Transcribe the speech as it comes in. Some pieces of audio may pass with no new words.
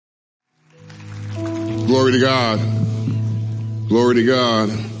glory to God. Glory to God.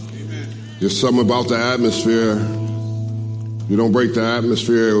 There's something about the atmosphere. You don't break the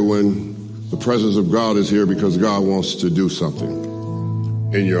atmosphere when the presence of God is here, because God wants to do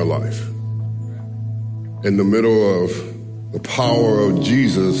something in your life. In the middle of the power of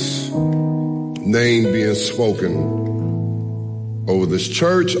Jesus' name being spoken over this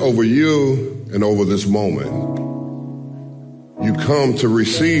church, over you, and over this moment, you come to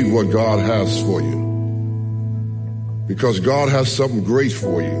receive what God has for you. Because God has something great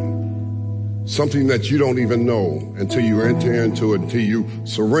for you. Something that you don't even know until you enter into it, until you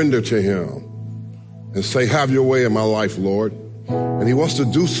surrender to Him and say, have your way in my life, Lord. And He wants to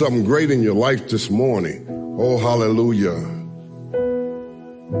do something great in your life this morning. Oh, hallelujah.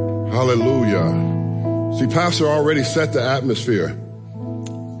 Hallelujah. See, Pastor already set the atmosphere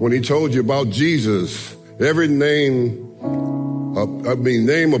when he told you about Jesus. Every name,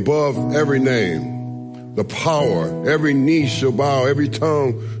 name above every name. The power, every knee shall bow, every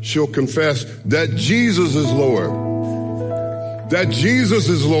tongue shall confess that Jesus is Lord. That Jesus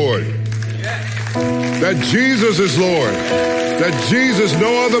is Lord. That Jesus is Lord. That Jesus,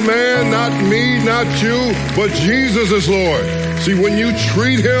 no other man, not me, not you, but Jesus is Lord. See, when you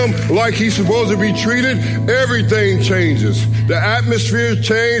treat Him like He's supposed to be treated, everything changes. The atmosphere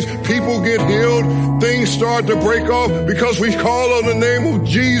changes, people get healed, things start to break off because we call on the name of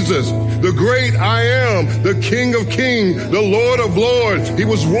Jesus, the great I am, the King of Kings, the Lord of Lords. He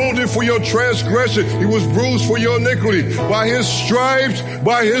was wounded for your transgression. He was bruised for your iniquity. By His stripes,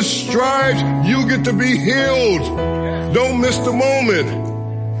 you get to be healed. Don't miss the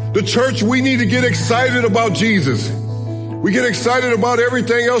moment. The church, we need to get excited about Jesus. We get excited about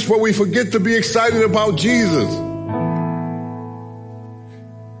everything else, but we forget to be excited about Jesus.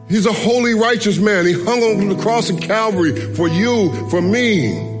 He's a holy, righteous man. He hung on the cross of Calvary for you, for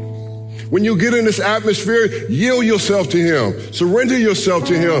me. When you get in this atmosphere, yield yourself to Him. Surrender yourself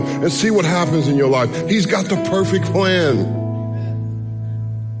to Him and see what happens in your life. He's got the perfect plan.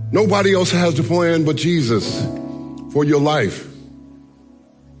 Nobody else has the plan but Jesus for your life.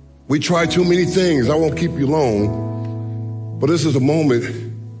 We try too many things. I won't keep you long. But this is a moment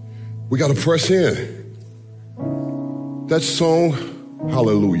we got to press in. That song,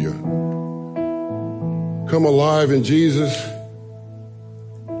 hallelujah. Come alive in Jesus.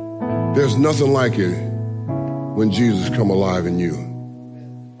 There's nothing like it when Jesus come alive in you.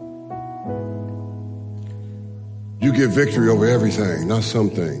 You get victory over everything, not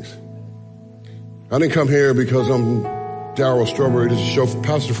some things. I didn't come here because I'm Darryl Strawberry. This is a show for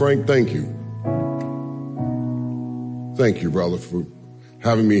Pastor Frank. Thank you. Thank you, brother, for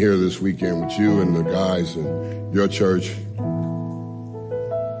having me here this weekend with you and the guys and your church.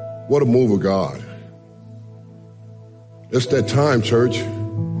 What a move of God. It's that time, church.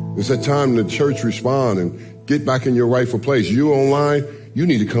 It's that time the church respond and get back in your rightful place. You online, you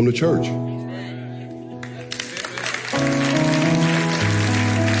need to come to church.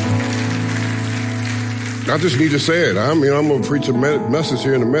 I just need to say it. I mean, I'm going to preach a message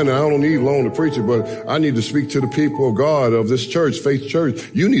here in a minute. I don't need long to preach it, but I need to speak to the people of God, of this church, Faith Church.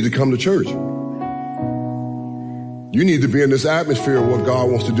 You need to come to church. You need to be in this atmosphere of what God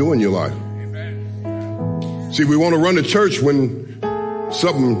wants to do in your life. Amen. See, we want to run to church when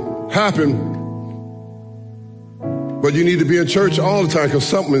something happened, but you need to be in church all the time because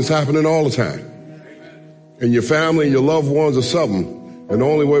something is happening all the time. And your family, your loved ones, or something. And the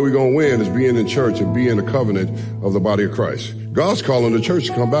only way we're going to win is being in church and being in the covenant of the body of Christ. God's calling the church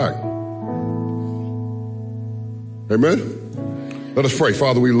to come back. Amen? Let us pray.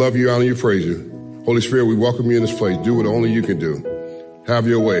 Father, we love you, honor you, praise you. Holy Spirit, we welcome you in this place. Do what only you can do. Have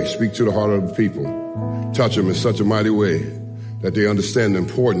your way. Speak to the heart of the people. Touch them in such a mighty way that they understand the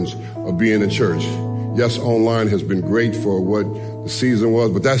importance of being in church. Yes, online has been great for what the season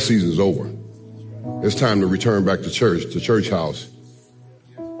was, but that season's over. It's time to return back to church, the church house,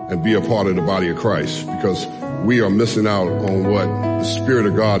 and be a part of the body of Christ, because we are missing out on what the Spirit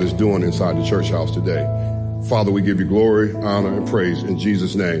of God is doing inside the church house today. Father, we give you glory, honor, and praise in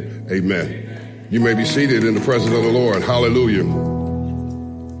Jesus' name. Amen. You may be seated in the presence of the Lord. Hallelujah.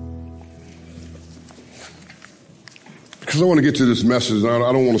 Because I want to get to this message, and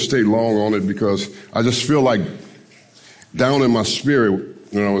I don't want to stay long on it because I just feel like down in my spirit,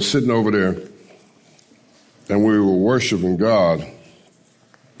 when I was sitting over there and we were worshiping God,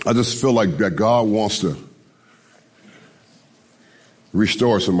 I just feel like that God wants to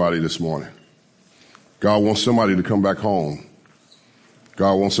restore somebody this morning. God wants somebody to come back home.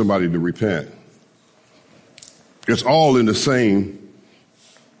 God wants somebody to repent. It's all in the same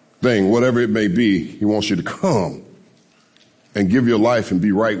thing, whatever it may be. He wants you to come and give your life and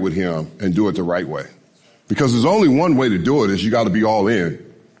be right with Him and do it the right way. Because there's only one way to do it is you got to be all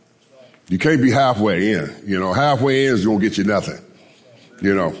in. You can't be halfway in. Halfway in is going to get you nothing.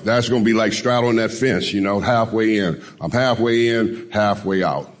 That's going to be like straddling that fence, halfway in. I'm halfway in, halfway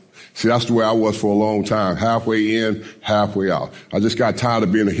out. See, that's the way I was for a long time. Halfway in, halfway out. I just got tired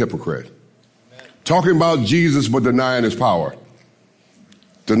of being a hypocrite. Talking about Jesus, but denying his power.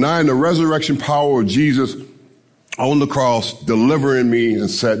 Denying the resurrection power of Jesus on the cross, delivering me and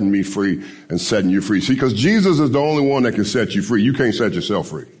setting me free and setting you free. See, because Jesus is the only one that can set you free. You can't set yourself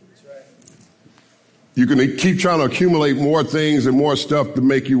free. You can keep trying to accumulate more things and more stuff to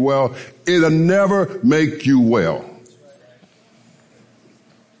make you well. It'll never make you well.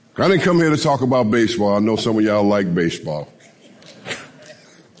 I didn't come here to talk about baseball. I know some of y'all like baseball.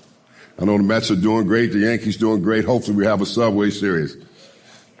 I know the Mets are doing great. The Yankees doing great. Hopefully we have a Subway Series. Amen.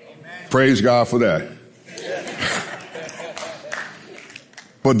 Praise God for that.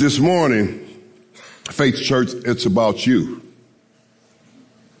 But this morning, Faith Church, it's about you.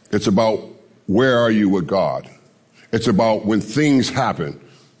 It's about where are you with God? It's about when things happen,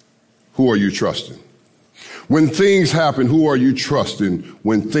 who are you trusting? When things happen, who are you trusting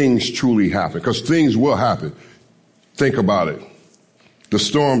when things truly happen? Because things will happen. Think about it. The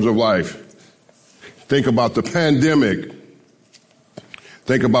storms of life. Think about the pandemic.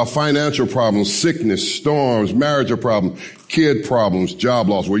 Think about financial problems, sickness, storms, marital problems, kid problems, job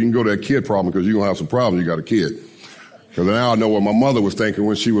loss. Well, you can go to that kid problem because you're going to have some problems. You got a kid. Because now I know what my mother was thinking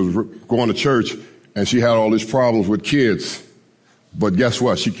when she was going to church and she had all these problems with kids. But guess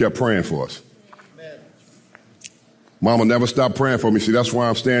what? She kept praying for us. Amen. Mama never stopped praying for me. See, that's why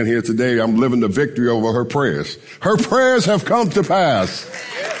I'm standing here today. I'm living the victory over her prayers. Her prayers have come to pass.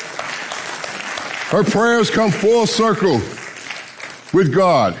 Her prayers come full circle with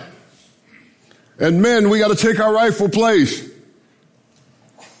God. And men, we got to take our rightful place.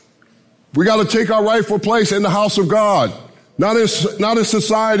 We got to take our rightful place in the house of God, not in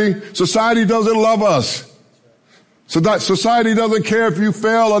society. Society doesn't love us. So that society doesn't care if you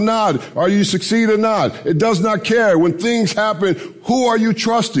fail or not, or you succeed or not. It does not care. When things happen, who are you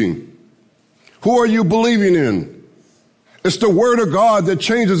trusting? Who are you believing in? It's the word of God that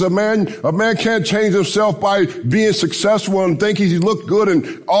changes a man. A man can't change himself by being successful and think he looked good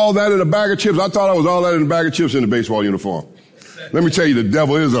and all that in a bag of chips. I thought I was all that in a bag of chips in the baseball uniform. Let me tell you, the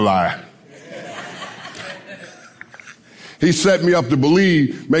devil is a liar. He set me up to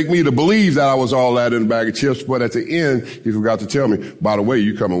make me to believe that I was all that in a bag of chips, but at the end, he forgot to tell me, by the way,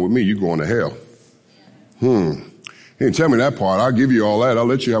 you coming with me, you going to hell. He didn't tell me that part. I'll give you all that. I'll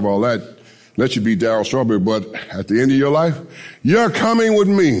let you have all that. Let you be Darryl Strawberry, but at the end of your life, you're coming with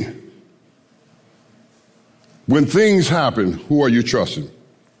me. When things happen, who are you trusting?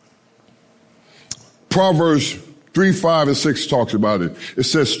 Proverbs 3, 5, and 6 talks about it. It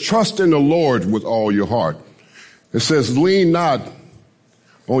says, trust in the Lord with all your heart. It says, lean not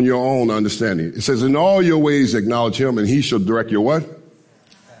on your own understanding. It says, in all your ways acknowledge him, and he shall direct your what?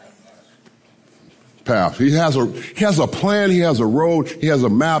 Path. He has a plan, he has a road, he has a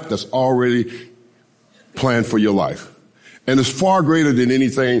map that's already planned for your life. And it's far greater than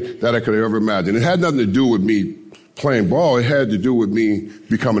anything that I could ever imagine. It had nothing to do with me playing ball. It had to do with me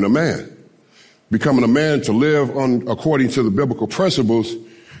becoming a man. Becoming a man to live according to the biblical principles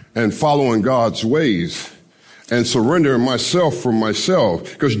and following God's ways. And surrendering myself from myself.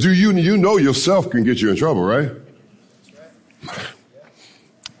 Because you know yourself can get you in trouble, right?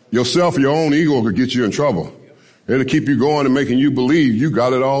 Yourself, your own ego could get you in trouble. It'll keep you going and making you believe you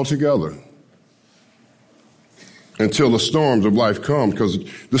got it all together. Until the storms of life come. Because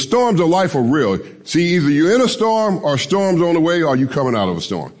the storms of life are real. See, either you're in a storm or storms on the way or you coming out of a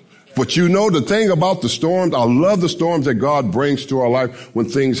storm. But you know the thing about the storms, I love the storms that God brings to our life when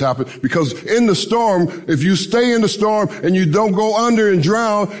things happen. Because in the storm, if you stay in the storm and you don't go under and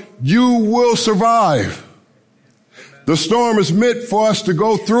drown, you will survive. The storm is meant for us to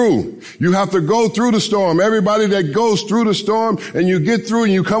go through. You have to go through the storm. Everybody that goes through the storm and you get through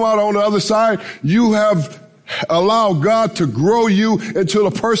and you come out on the other side, you have allowed God to grow you into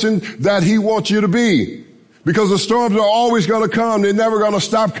the person that he wants you to be. Because the storms are always going to come. They're never going to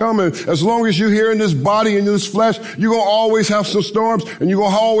stop coming. As long as you're here in this body and in this flesh, you're going to always have some storms and you're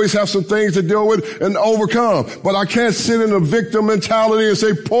going to always have some things to deal with and overcome. But I can't sit in a victim mentality and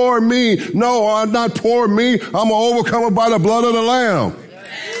say, poor me. No, I'm not poor me. I'm an overcomer by the blood of the Lamb.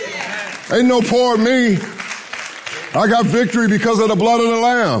 Ain't no poor me. I got victory because of the blood of the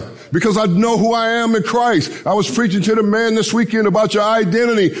Lamb. Because I know who I am in Christ. I was preaching to the man this weekend about your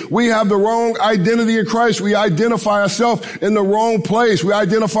identity. We have the wrong identity in Christ. We identify ourselves in the wrong place. We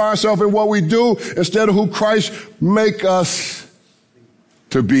identify ourselves in what we do instead of who Christ make us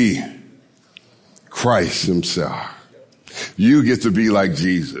to be. Christ himself. You get to be like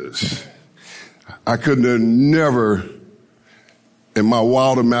Jesus. I couldn't have never, in my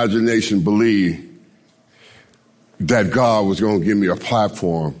wild imagination, believed that God was going to give me a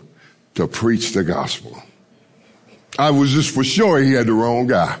platform to preach the gospel. I was just for sure he had the wrong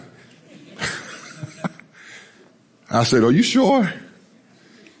guy. I said, are you sure?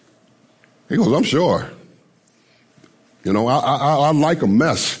 He goes, I'm sure. You know, I like a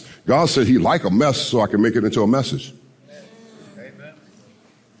mess. God said he liked a mess so I can make it into a message. Amen.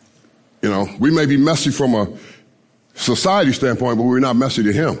 You know, we may be messy from a society standpoint, but we're not messy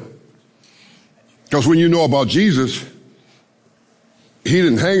to him. Because when you know about Jesus, he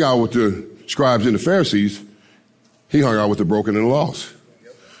didn't hang out with the scribes and the Pharisees. He hung out with the broken and the lost.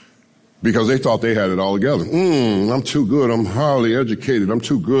 Because they thought they had it all together. I'm too good. I'm highly educated. I'm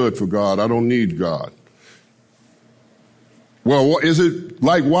too good for God. I don't need God. Well, is it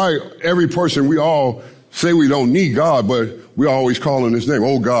like why every person, we all say we don't need God, but we always call him his name?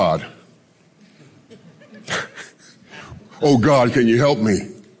 Oh, God. Oh, God, can you help me?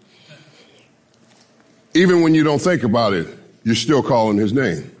 Even when you don't think about it, you're still calling his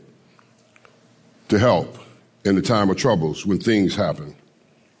name to help in the time of troubles when things happen.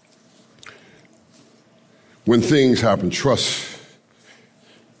 When things happen, trust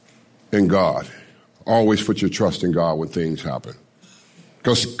in God. Always put your trust in God when things happen.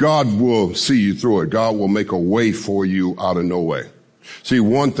 Because God will see you through it. God will make a way for you out of no way. See,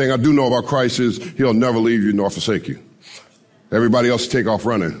 one thing I do know about Christ is he'll never leave you nor forsake you. Everybody else take off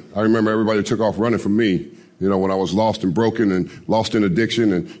running. I remember everybody took off running from me, you know, when I was lost and broken and lost in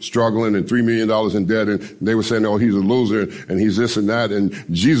addiction and struggling and $3 million in debt. And they were saying, oh, he's a loser and he's this and that. And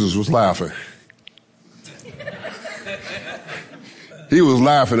Jesus was laughing. He was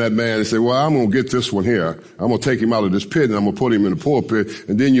laughing at man and said, well, I'm going to get this one here. I'm going to take him out of this pit and I'm going to put him in the pulpit.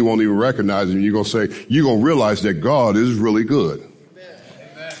 And then you won't even recognize him. You're going to say, you're going to realize that God is really good.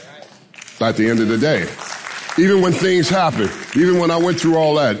 Amen. At the end of the day. Even when things happen, even when I went through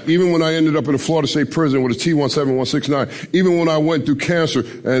all that, even when I ended up in a Florida State prison with a T-17169, even when I went through cancer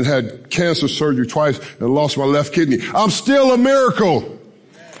and had cancer surgery twice and lost my left kidney, I'm still a miracle.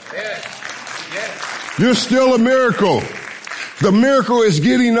 You're still a miracle. The miracle is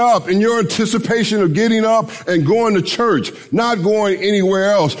getting up and your anticipation of getting up and going to church, not going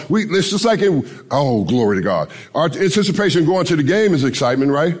anywhere else. It's just like, oh, glory to God. Our anticipation going to the game is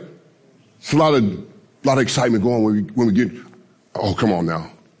excitement, right? It's a lot of excitement going when we get, oh, come on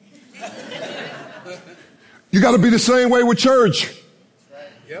now. You got to be the same way with church.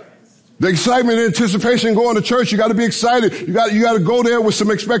 The excitement and anticipation going to church, you got to be excited. You got to go there with some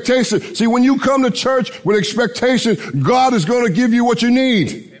expectation. See, when you come to church with expectation, God is going to give you what you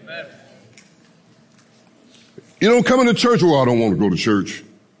need. Amen. You don't come into church, well, I don't want to go to church.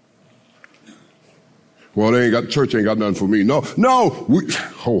 Well, church ain't got nothing for me. No.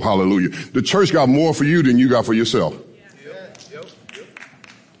 Oh, hallelujah. The church got more for you than you got for yourself. Yeah.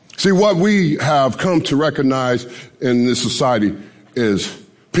 See, what we have come to recognize in this society is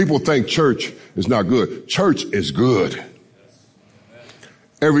people think church is not good. Church is good.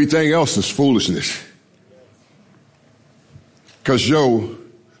 Everything else is foolishness. Because your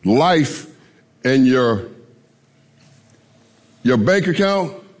life and your bank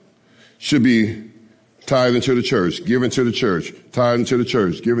account should be tithing to the church, giving to the church, tithing to the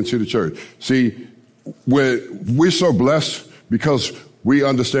church, giving to the church. See, we're so blessed because we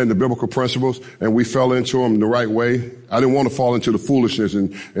understand the biblical principles and we fell into them the right way. I didn't want to fall into the foolishness and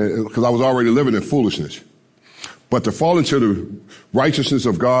because I was already living in foolishness. But to fall into the righteousness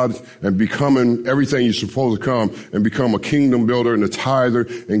of God and becoming everything you're supposed to come and become a kingdom builder and a tither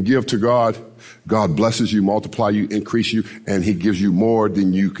and give to God, God blesses you, multiply you, increase you, and he gives you more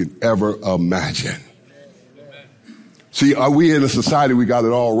than you could ever imagine. See, are we in a society, we got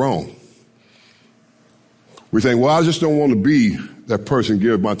it all wrong. We think, well, I just don't want to be that person,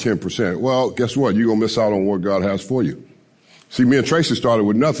 give my 10%. Well, guess what? You're going to miss out on what God has for you. See, me and Tracy started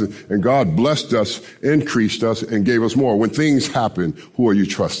with nothing, and God blessed us, increased us, and gave us more. When things happen, who are you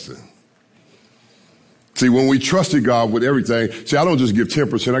trusting? See, when we trusted God with everything, see, I don't just give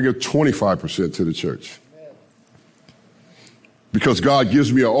 10%, I give 25% to the church. Because God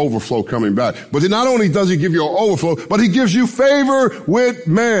gives me an overflow coming back. But then not only does he give you an overflow, but he gives you favor with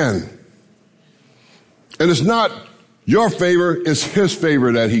man. And it's not your favor, it's his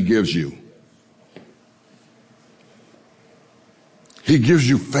favor that he gives you. He gives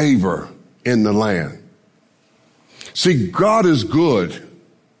you favor in the land. See, God is good.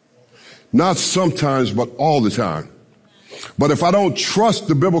 Not sometimes, but all the time. But if I don't trust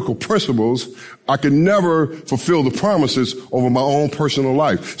the biblical principles, I can never fulfill the promises over my own personal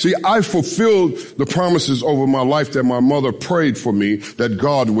life. See, I fulfilled the promises over my life that my mother prayed for me, that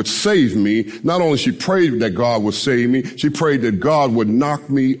God would save me. Not only she prayed that God would save me, she prayed that God would knock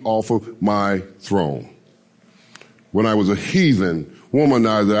me off of my throne. When I was a heathen,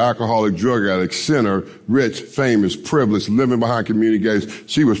 womanizer, alcoholic, drug addict, sinner, rich, famous, privileged, living behind community gates,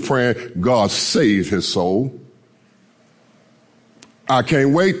 she was praying God save his soul. I can't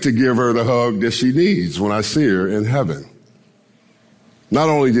wait to give her the hug that she needs when I see her in heaven. Not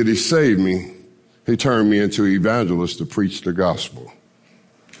only did he save me, he turned me into an evangelist to preach the gospel.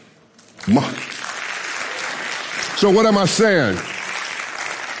 So what am I saying?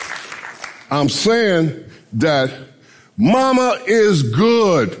 I'm saying that mama is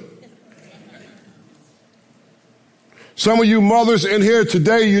good. Some of you mothers in here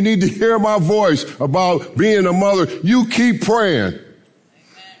today, you need to hear my voice about being a mother. You keep praying.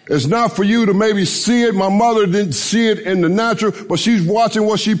 It's not for you to maybe see it. My mother didn't see it in the natural, but she's watching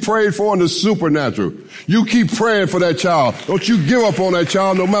what she prayed for in the supernatural. You keep praying for that child. Don't you give up on that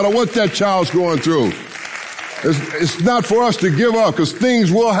child no matter what that child's going through. It's not for us to give up because things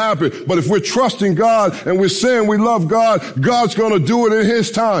will happen. But if we're trusting God and we're saying we love God, God's going to do it in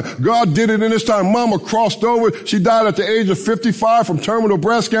his time. God did it in his time. Mama crossed over. She died at the age of 55 from terminal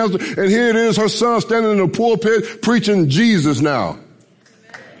breast cancer. And here it is, her son standing in the pulpit preaching Jesus now.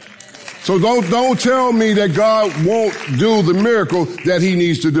 So don't tell me that God won't do the miracle that he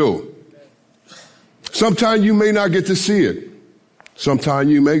needs to do. Sometimes you may not get to see it.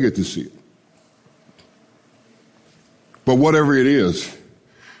 Sometimes you may get to see it. But whatever it is,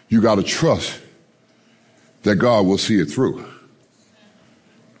 you got to trust that God will see it through.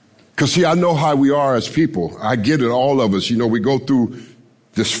 Because see, I know how we are as people. I get it, all of us. You know, we go through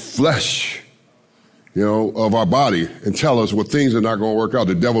this flesh, you know, of our body and tell us what things are not going to work out.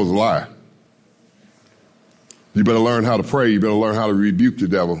 The devil's a lie. You better learn how to pray. You better learn how to rebuke the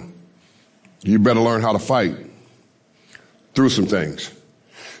devil. You better learn how to fight through some things.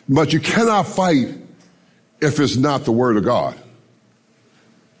 But you cannot fight if it's not the word of God.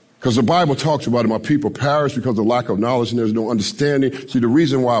 Because the Bible talks about it. My people perish because of lack of knowledge and there's no understanding. See, the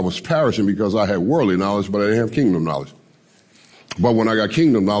reason why I was perishing because I had worldly knowledge, but I didn't have kingdom knowledge. But when I got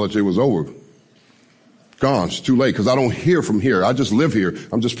kingdom knowledge, it was over. Gone. It's too late because I don't hear from here. I just live here.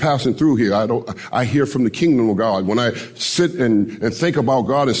 I'm just passing through here. I hear from the kingdom of God. When I sit and think about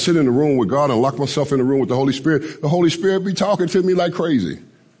God and sit in the room with God and lock myself in the room with the Holy Spirit be talking to me like crazy.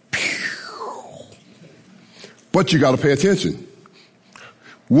 But you got to pay attention.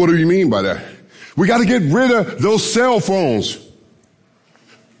 What do you mean by that? We got to get rid of those cell phones.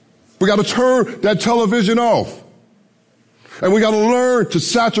 We got to turn that television off. And we got to learn to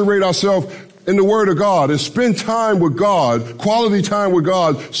saturate ourselves in the Word of God and spend time with God, quality time with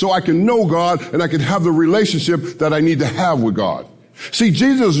God, so I can know God and I can have the relationship that I need to have with God. See,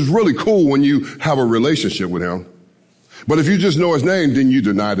 Jesus is really cool when you have a relationship with him. But if you just know his name, then you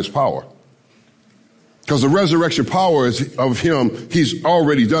deny his power. Because the resurrection power is of him, he's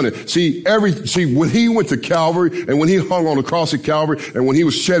already done it. See, when he went to Calvary and when he hung on the cross at Calvary and when he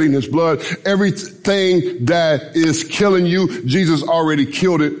was shedding his blood, everything that is killing you, Jesus already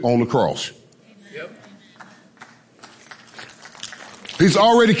killed it on the cross. Yep. He's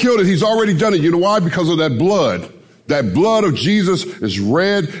already killed it. He's already done it. You know why? Because of that blood. That blood of Jesus is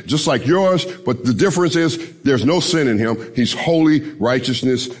red, just like yours, but the difference is there's no sin in him. He's holy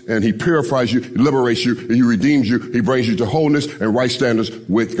righteousness, and he purifies you, he liberates you, he redeems you, he brings you to wholeness and right standards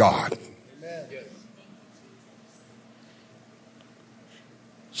with God. Amen.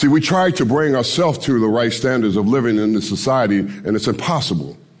 See, we try to bring ourselves to the right standards of living in this society, and it's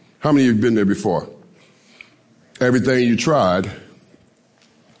impossible. How many of you have been there before? Everything you tried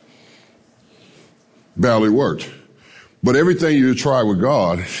barely worked. But everything you try with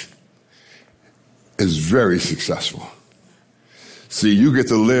God is very successful. See, you get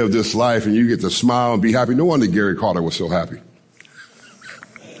to live this life and you get to smile and be happy. No wonder Gary Carter was so happy.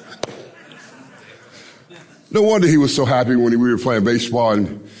 No wonder he was so happy when we were playing baseball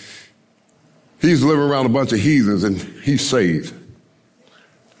and he's living around a bunch of heathens and he's saved.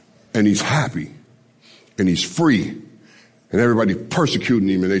 And he's happy and he's free. And everybody persecuting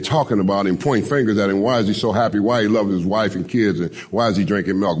him and they talking about him, pointing fingers at him. Why is he so happy? Why he loves his wife and kids? And why is he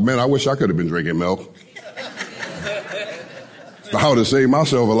drinking milk? Man, I wish I could have been drinking milk. I would have saved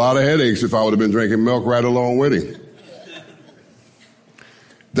myself a lot of headaches if I would have been drinking milk right along with him.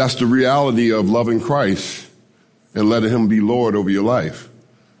 That's the reality of loving Christ and letting him be Lord over your life.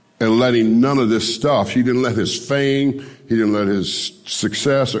 And letting none of this stuff, he didn't let his fame, he didn't let his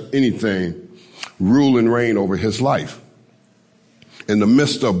success or anything rule and reign over his life. In the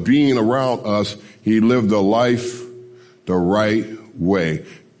midst of being around us, he lived a life the right way.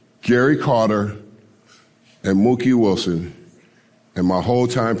 Gary Carter and Mookie Wilson, and my whole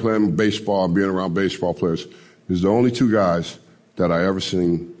time playing baseball and being around baseball players, is the only two guys that I ever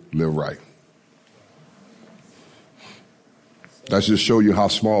seen live right. That just show you how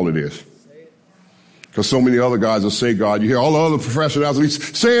small it is. Because so many other guys will say God. You hear all the other professional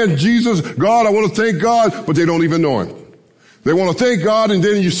athletes saying Jesus, God, I want to thank God, but they don't even know him. They want to thank God, and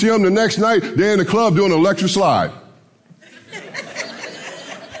then you see them the next night, they're in the club doing an electric slide.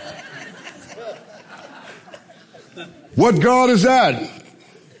 What God is that?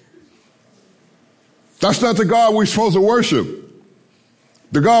 That's not the God we're supposed to worship.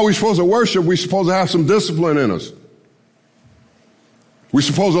 The God we're supposed to worship, we're supposed to have some discipline in us. We're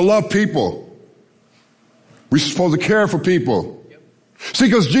supposed to love people. We're supposed to care for people. See,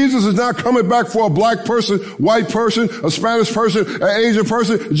 because Jesus is not coming back for a black person, white person, a Spanish person, an Asian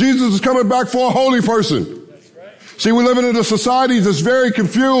person. Jesus is coming back for a holy person. See, we're living in a society that's very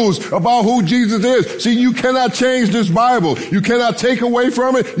confused about who Jesus is. See, you cannot change this Bible. You cannot take away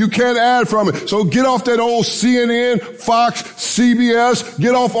from it. You can't add from it. So get off that old CNN, Fox, CBS.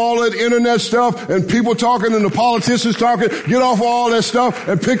 Get off all that internet stuff and people talking and the politicians talking. Get off all that stuff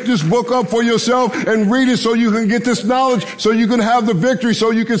and pick this book up for yourself and read it so you can get this knowledge, so you can have the victory,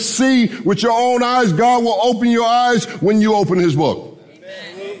 so you can see with your own eyes. God will open your eyes when you open his book.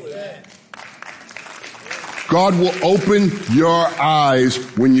 God will open your eyes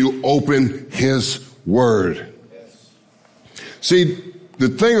when you open his word. See, the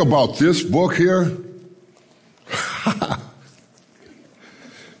thing about this book here,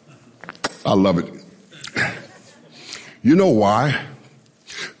 I love it. You know why?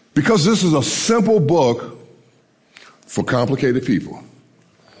 Because this is a simple book for complicated people.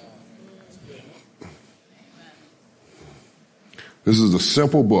 This is a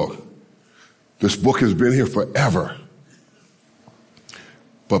simple book. This book has been here forever.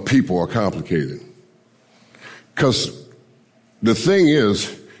 But people are complicated. Because the thing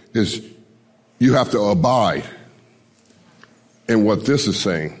is you have to abide in what this is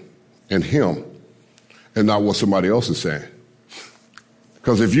saying and him and not what somebody else is saying.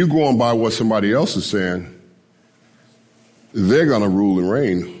 Because if you're going by what somebody else is saying, they're going to rule and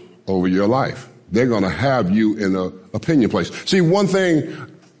reign over your life. They're going to have you in an opinion place. See, one thing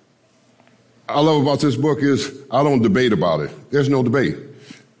I love about this book is I don't debate about it. There's no debate.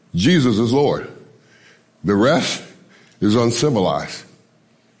 Jesus is Lord. The rest is uncivilized.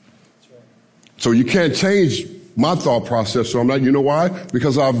 So you can't change my thought process. So I'm not, you know why?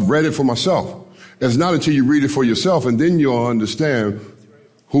 Because I've read it for myself. It's not until you read it for yourself and then you'll understand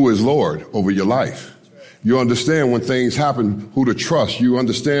who is Lord over your life. You understand when things happen, who to trust. You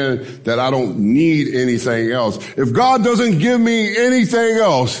understand that I don't need anything else. If God doesn't give me anything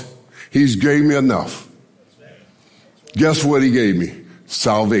else, he's gave me enough. Guess what he gave me?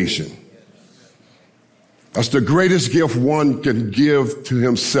 Salvation. That's the greatest gift one can give to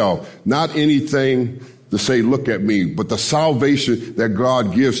himself. Not anything to say, look at me, but the salvation that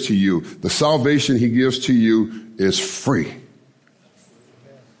God gives to you. The salvation he gives to you is free.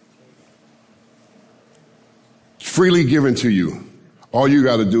 Freely given to you. All you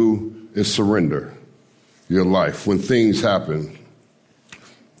got to do is surrender your life when things happen.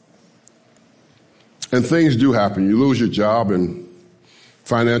 And things do happen. You lose your job and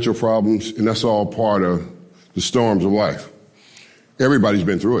financial problems, and that's all part of the storms of life. Everybody's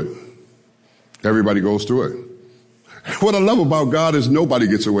been through it. Everybody goes through it. What I love about God is nobody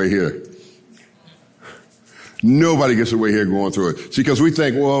gets away here. Nobody gets away here going through it. See, because we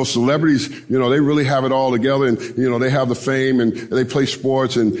think, well, celebrities, they really have it all together and, they have the fame and they play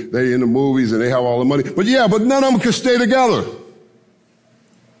sports and they in the movies and they have all the money. But none of them can stay together.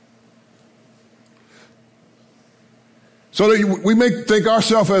 So we may think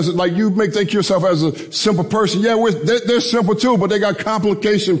ourselves as, like you may think yourself as a simple person. Yeah, they're simple too, but they got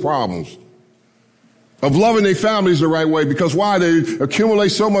complication problems of loving their families the right way. Because why? They accumulate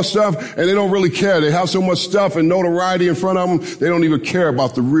so much stuff and they don't really care. They have so much stuff and notoriety in front of them, they don't even care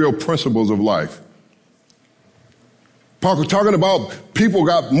about the real principles of life. Talking about people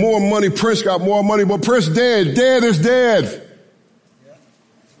got more money, Prince got more money, but Prince dead. Dead is dead.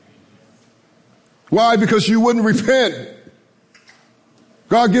 Why? Because you wouldn't repent.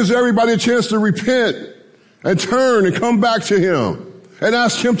 God gives everybody a chance to repent and turn and come back to him and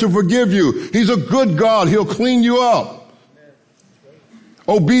ask him to forgive you. He's a good God. He'll clean you up.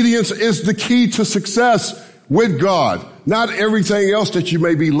 Obedience is the key to success with God, not everything else that you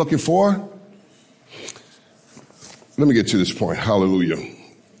may be looking for. Let me get to this point. Hallelujah.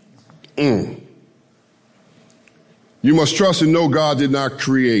 You must trust and know God did not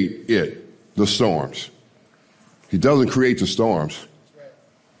create it, the storms. He doesn't create the storms.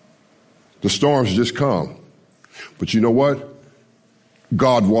 The storms just come. But you know what?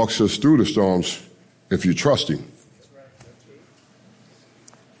 God walks us through the storms if you trust him.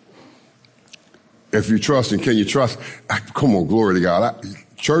 If you trust him, can you trust? Come on, glory to God.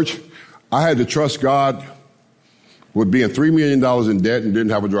 Church, I had to trust God with being $3 million in debt and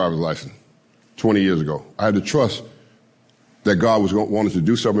didn't have a driver's license 20 years ago. I had to trust that God wanted to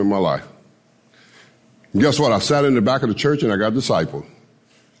do something in my life. And guess what? I sat in the back of the church and I got discipled.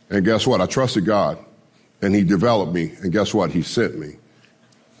 And guess what? I trusted God and he developed me. And guess what? He sent me.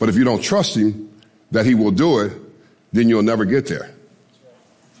 But if you don't trust him that he will do it, then you'll never get there.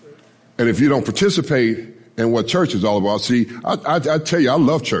 And if you don't participate in what church is all about, see, I tell you, I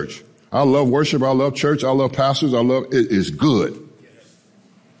love church. I love worship. I love church. I love pastors. It is good.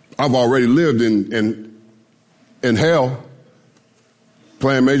 I've already lived in hell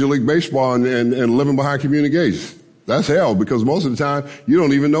playing Major League Baseball and living behind community gates. That's hell because most of the time you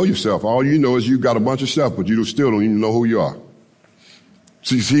don't even know yourself. All you know is you've got a bunch of stuff, but you still don't even know who you are.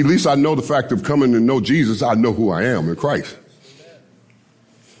 See, at least I know the fact of coming to know Jesus. I know who I am in Christ.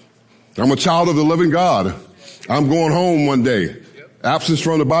 I'm a child of the living God. I'm going home one day. Absence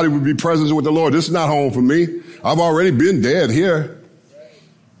from the body would be presence with the Lord. This is not home for me. I've already been dead here.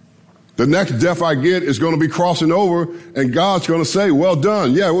 The next death I get is going to be crossing over, and God's going to say, well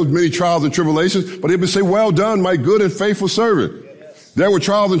done. Yeah, it was many trials and tribulations, but he would say, well done, my good and faithful servant. There were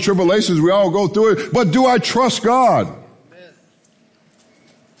trials and tribulations. We all go through it. But do I trust God?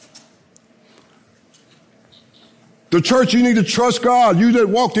 The church, you need to trust God. You that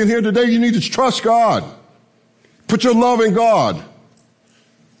walked in here today, you need to trust God. Put your love in God.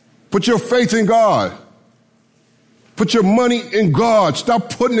 Put your faith in God. Put your money in God.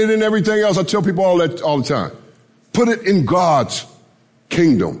 Stop putting it in everything else. I tell people all the time. Put it in God's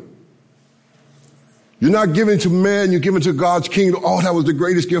kingdom. You're not giving to man, you're giving to God's kingdom. Oh, that was the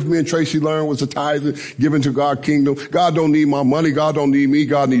greatest gift me and Tracy learned was the tithe, giving to God's kingdom. God don't need my money. God don't need me.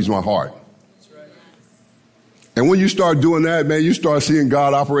 God needs my heart. And when you start doing that, man, you start seeing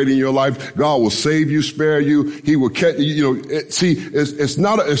God operate in your life. God will save you, spare you. He will catch, it's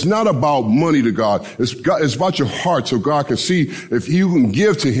not about money to God. It's about your heart so God can see if you can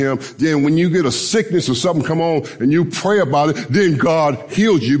give to him. Then when you get a sickness or something come on and you pray about it, then God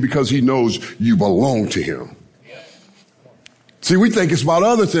heals you because he knows you belong to him. See, we think it's about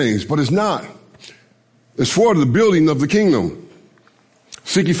other things, but it's not. It's for the building of the kingdom.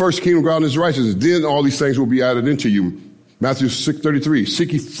 Seek ye first the kingdom of God and his righteousness. Then all these things will be added into you. Matthew 6:33.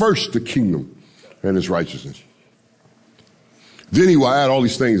 Seek ye first the kingdom and his righteousness. Then he will add all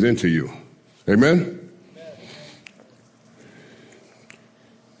these things into you. Amen?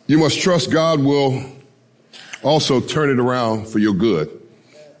 You must trust God will also turn it around for your good.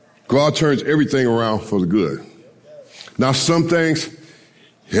 God turns everything around for the good. Now some things,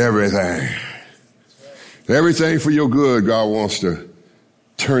 everything for your good, God wants to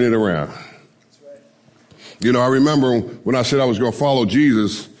turn it around. You know, I remember when I said I was going to follow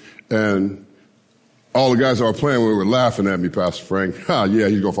Jesus and all the guys I were playing with were laughing at me, Pastor Frank. Yeah,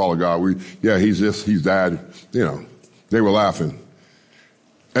 he's going to follow God. He's that. You know, they were laughing.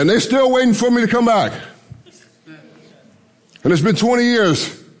 And they're still waiting for me to come back. And it's been 20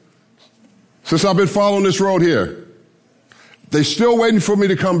 years since I've been following this road here. They're still waiting for me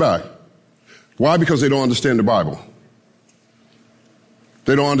to come back. Why? Because they don't understand the Bible.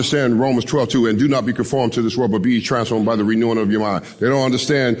 They don't understand Romans 12:2, and do not be conformed to this world, but be transformed by the renewing of your mind. They don't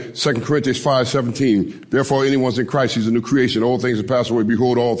understand 2 Corinthians 5:17. Therefore, anyone's in Christ, he's a new creation. All things have passed away.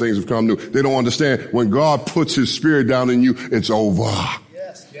 Behold, all things have come new. They don't understand when God puts his spirit down in you, it's over.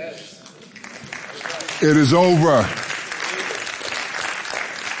 Yes. It is over.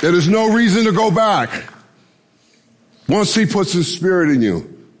 There is no reason to go back. Once he puts his spirit in you,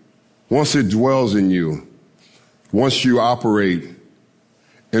 once it dwells in you, once you operate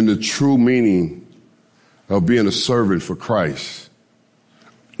in the true meaning of being a servant for Christ.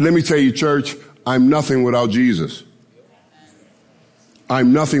 Let me tell you, church, I'm nothing without Jesus.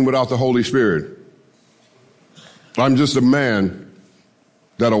 I'm nothing without the Holy Spirit. I'm just a man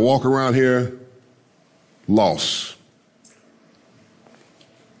that'll walk around here lost,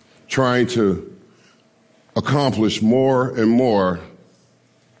 trying to accomplish more and more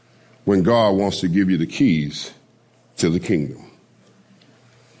when God wants to give you the keys to the kingdom.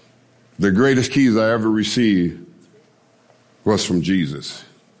 The greatest keys I ever received was from Jesus.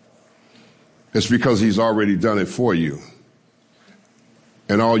 It's because he's already done it for you.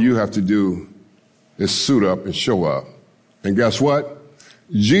 And all you have to do is suit up and show up. And guess what?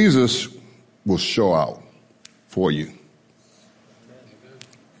 Jesus will show out. for you.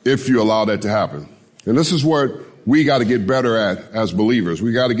 If you allow that to happen. And this is what we got to get better at as believers.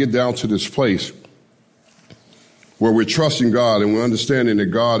 We got to get down to this place where we're trusting God and we're understanding that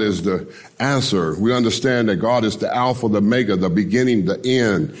God is the answer. We understand that God is the Alpha, the Omega, the beginning, the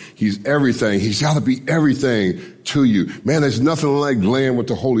end. He's everything. He's got to be everything to you. Man, there's nothing like laying with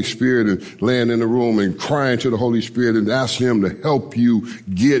the Holy Spirit and laying in the room and crying to the Holy Spirit and asking Him to help you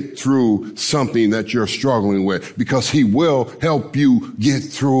get through something that you're struggling with, because He will help you get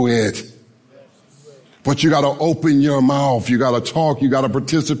through it. But you got to open your mouth. You got to talk. You got to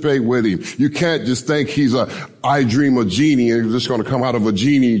participate with Him. You can't just think He's I dream a genie and he's just going to come out of a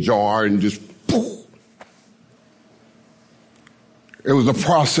genie jar and just poof. It was a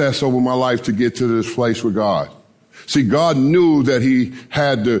process over my life to get to this place with God. See, God knew that He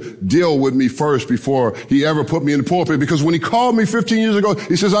had to deal with me first before He ever put me in the pulpit, because when He called me 15 years ago,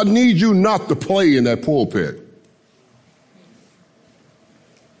 He says, I need you not to play in that pulpit.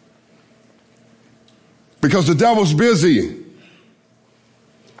 Because the devil's busy.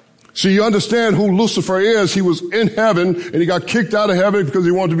 See, you understand who Lucifer is. He was in heaven and he got kicked out of heaven because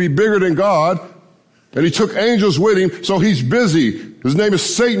he wanted to be bigger than God. And he took angels with him, so he's busy. His name is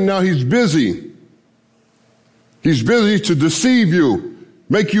Satan now. He's busy. He's busy to deceive you,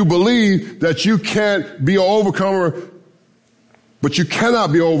 make you believe that you can't be an overcomer, but you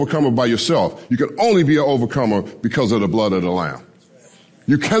cannot be an overcomer by yourself. You can only be an overcomer because of the blood of the Lamb.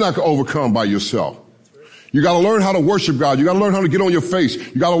 You cannot overcome by yourself. You got to learn how to worship God. You got to learn how to get on your face.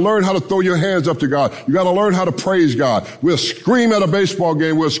 You got to learn how to throw your hands up to God. You got to learn how to praise God. We'll scream at a baseball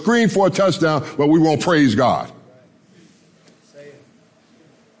game. We'll scream for a touchdown, but we won't praise God.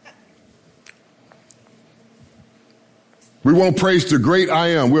 We won't praise the great I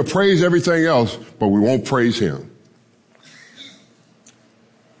am. We'll praise everything else, but we won't praise Him.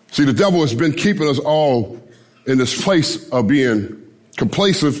 See, the devil has been keeping us all in this place of being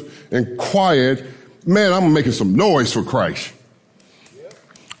complacent and quiet. Man, I'm making some noise for Christ.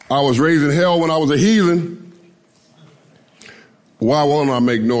 I was raised in hell when I was a heathen. Why won't I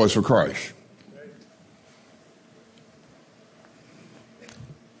make noise for Christ?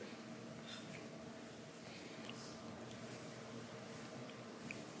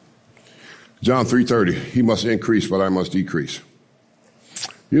 John 3:30, He must increase, but I must decrease.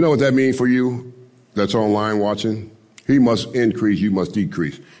 You know what that means for you that's online watching? He must increase, you must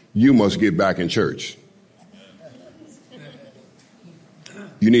decrease. You must get back in church.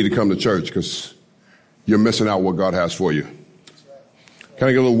 You need to come to church because you're missing out what God has for you. Can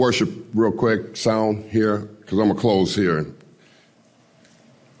I get a little worship real quick, sound here? Because I'm going to close here in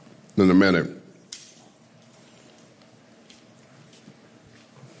a minute.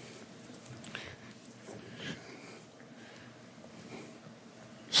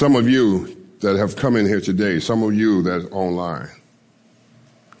 Some of you that have come in here today, some of you that are online,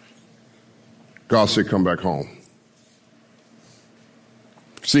 God said, come back home.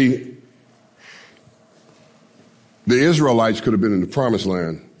 See, the Israelites could have been in the promised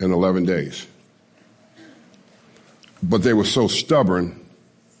land in 11 days. But they were so stubborn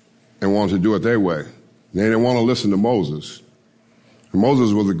and wanted to do it their way. They didn't want to listen to Moses. And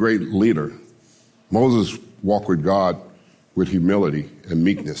Moses was a great leader. Moses walked with God with humility and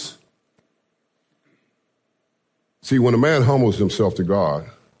meekness. See, when a man humbles himself to God,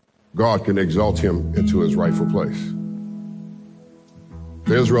 God can exalt him into his rightful place.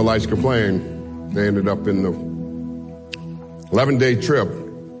 The Israelites complained. They ended up in the 11-day trip.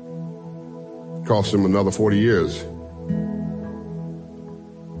 Cost them another 40 years.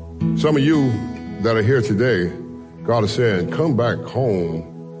 Some of you that are here today, God is saying, come back home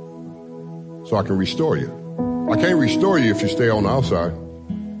so I can restore you. I can't restore you if you stay on the outside.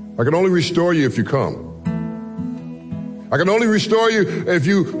 I can only restore you if you come. I can only restore you if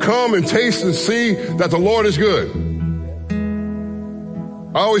you come and taste and see that the Lord is good.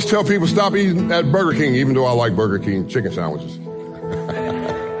 I always tell people, stop eating at Burger King, even though I like Burger King chicken sandwiches.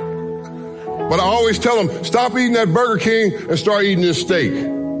 But I always tell them, stop eating at Burger King and start eating this steak.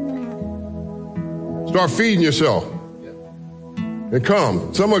 Start feeding yourself. And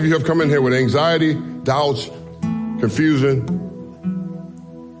come. Some of you have come in here with anxiety, doubts, confusion,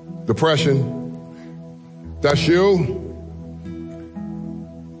 depression. That's you.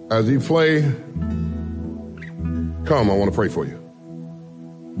 As you play, come, I want to pray for you.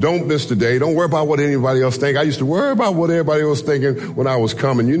 Don't miss the day. Don't worry about what anybody else thinks. I used to worry about what everybody else was thinking when I was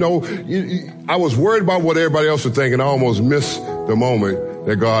coming. You know, I was worried about what everybody else was thinking. I almost missed the moment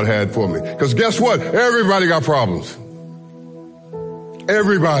that God had for me. Because guess what? Everybody got problems.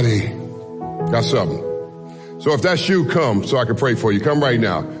 Everybody got something. So if that's you, come so I can pray for you. Come right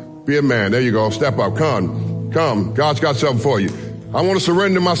now. Be a man. There you go. Step up. Come. Come. God's got something for you. I want to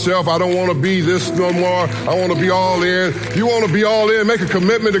surrender myself. I don't want to be this no more. I want to be all in. You want to be all in? Make a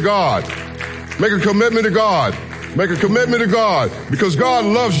commitment to God. Make a commitment to God. Make a commitment to God, because God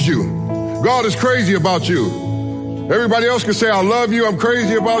loves you. God is crazy about you. Everybody else can say, I love you, I'm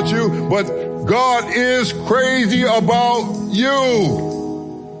crazy about you, but God is crazy about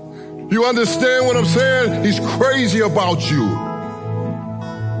you. You understand what I'm saying? He's crazy about you.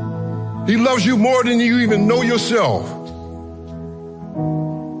 He loves you more than you even know yourself.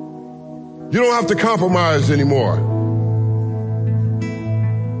 You don't have to compromise anymore.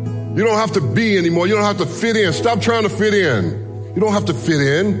 You don't have to be anymore. You don't have to fit in. Stop trying to fit in. You don't have to fit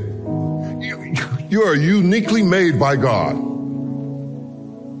in. You are uniquely made by God.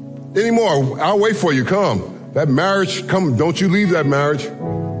 Anymore, I'll wait for you. Come. That marriage, come. Don't you leave that marriage.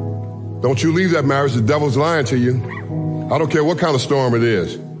 Don't you leave that marriage. The devil's lying to you. I don't care what kind of storm it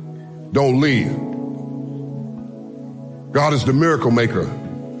is. Don't leave. God is the miracle maker.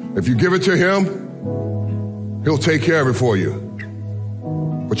 If you give it to him, he'll take care of it for you.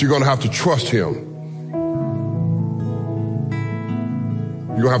 But you're going to have to trust him.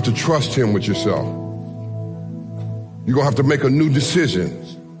 You're going to have to trust him with yourself. You're going to have to make a new decision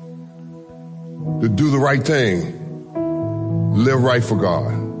to do the right thing. Live right for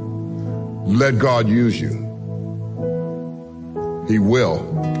God. Let God use you. He will.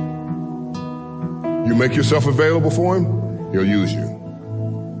 You make yourself available for him, he'll use you.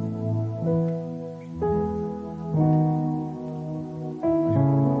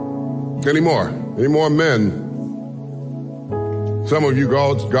 Any more men? Some of you,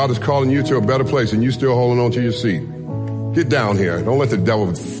 God is calling you to a better place and you still holding on to your seat. Get down here. Don't let the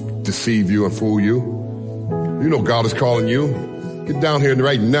devil deceive you and fool you. You know God is calling you. Get down here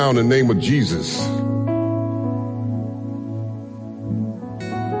right now in the name of Jesus.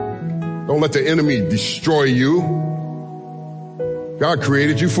 Don't let the enemy destroy you. God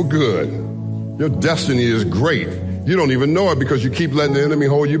created you for good. Your destiny is great. You don't even know it because you keep letting the enemy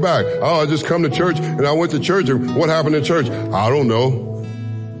hold you back. Oh, I just come to church and I went to church and what happened in church? I don't know.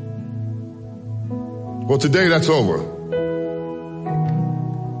 Well, today that's over.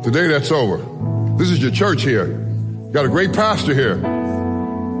 Today that's over. This is your church here. You got a great pastor here.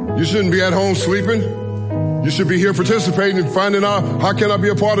 You shouldn't be at home sleeping. You should be here participating and finding out, how can I be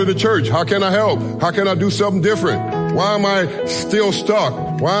a part of the church? How can I help? How can I do something different? Why am I still stuck?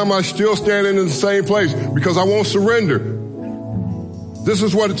 Why am I still standing in the same place? Because I won't surrender. This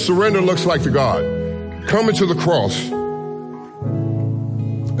is what surrender looks like to God. Coming to the cross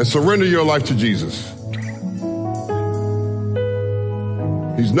and surrender your life to Jesus.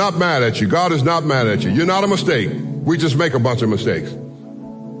 He's not mad at you. God is not mad at you. You're not a mistake. We just make a bunch of mistakes.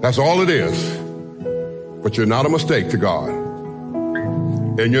 That's all it is. But you're not a mistake to God.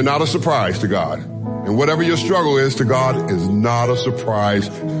 And you're not a surprise to God. And whatever your struggle is to God is not a surprise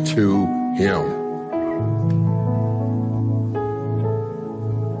to him.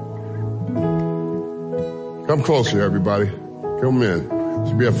 Come closer, everybody. Come in.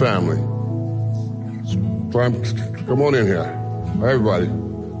 Let's be a family. Come on in here. Everybody.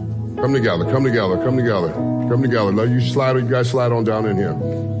 Come together. Come together. Come together. Come together. Let you guys slide on down in here.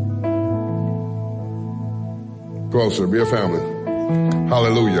 Closer. Be a family.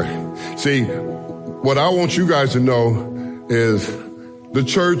 Hallelujah. See, what I want you guys to know is the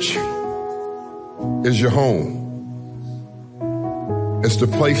church is your home. It's the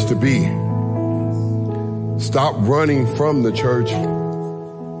place to be. Stop running from the church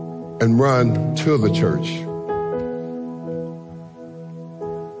and run to the church.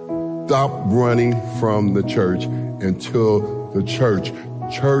 Stop running from the church until the church.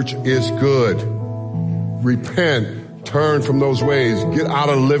 Church is good. Repent. Turn from those ways. Get out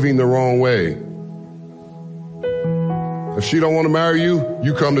of living the wrong way. If she don't want to marry you,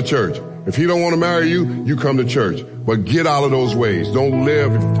 you come to church. If he don't want to marry you, you come to church. But get out of those ways. Don't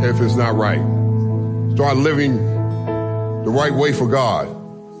live if it's not right. Start living the right way for God,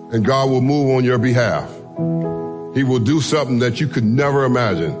 and God will move on your behalf. He will do something that you could never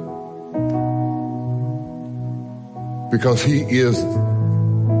imagine, because he is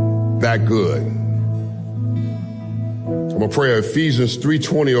that good. I'm going to pray Ephesians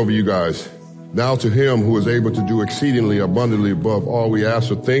 3:20 over you guys. Now to him who is able to do exceedingly abundantly above all we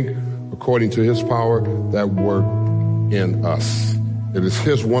ask or think, according to his power that works in us. It is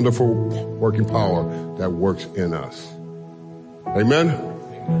his wonderful working power that works in us. Amen?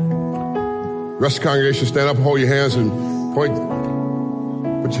 Rest of the congregation, stand up and hold your hands and point.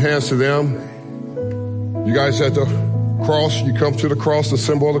 Put your hands to them. You guys at the cross, you come to the cross, the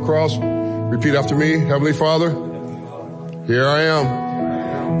symbol of the cross. Repeat after me. Heavenly Father, here I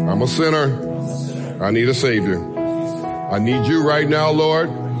am. I'm a sinner. I need a Savior. I need you right now, Lord,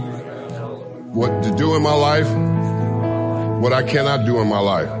 what to do in my life, what I cannot do in my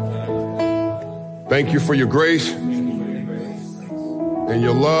life. Thank you for your grace and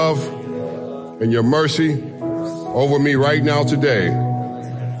your love and your mercy over me right now today.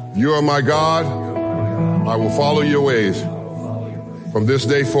 You are my God. I will follow your ways from this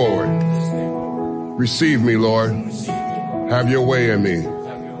day forward. Receive me, Lord. Have your way in me.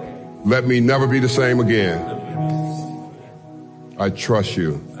 Let me never be the same again. I trust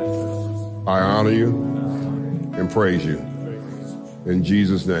you. I honor you and praise you. In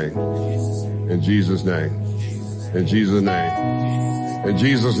Jesus' name. In Jesus' name. In Jesus' name. In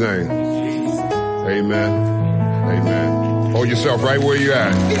Jesus' name. Amen. Amen. Hold yourself right where you're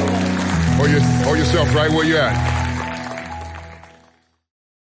at. Hold yourself right where you're at.